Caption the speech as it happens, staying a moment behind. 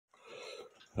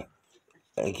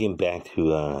Again, back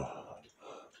to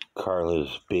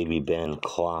Carla's Baby Ben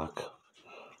clock.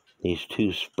 These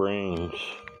two springs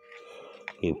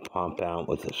you pop out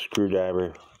with a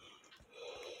screwdriver,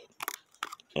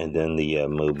 and then the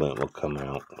movement will come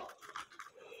out,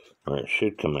 or it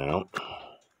should come out.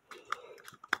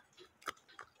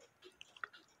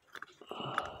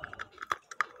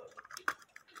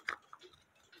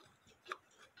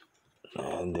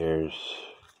 And there's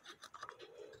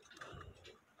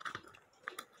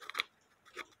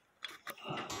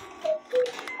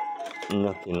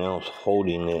nothing else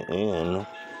holding it in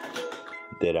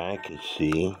that I could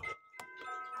see.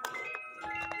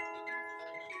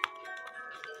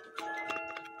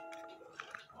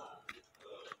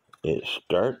 It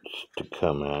starts to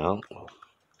come out,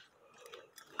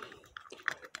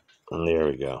 and there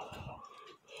we go.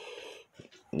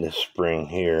 This spring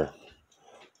here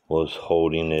was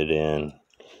holding it in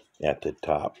at the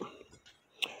top,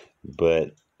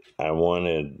 but I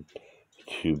wanted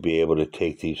to be able to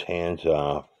take these hands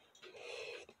off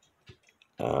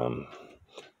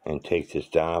and take this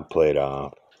dial plate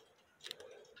off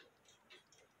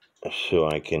so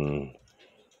I can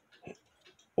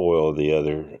oil the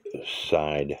other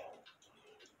side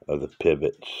of the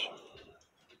pivots.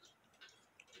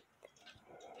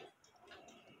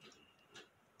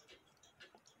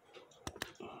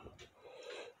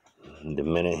 The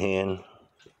minute hand,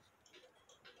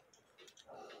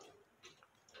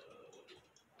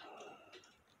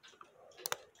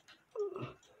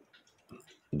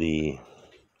 the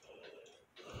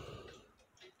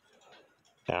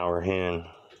hour hand,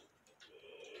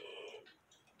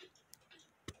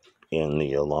 and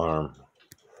the alarm.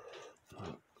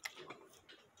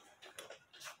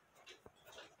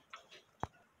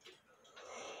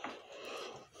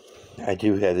 I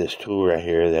do have this tool right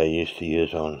here that I used to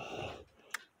use on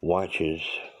watches,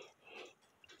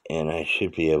 and I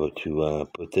should be able to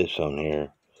put this on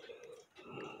here.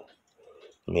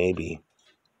 Maybe.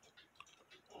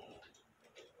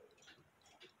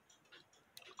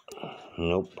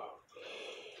 Nope.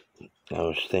 I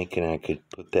was thinking I could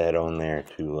put that on there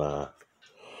to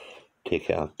take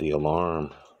out the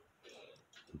alarm,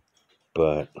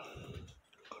 but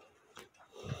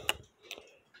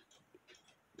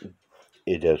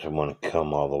it doesn't want to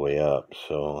come all the way up,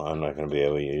 so I'm not going to be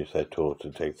able to use that tool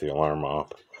to take the alarm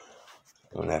off.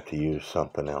 I'm going to have to use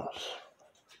something else.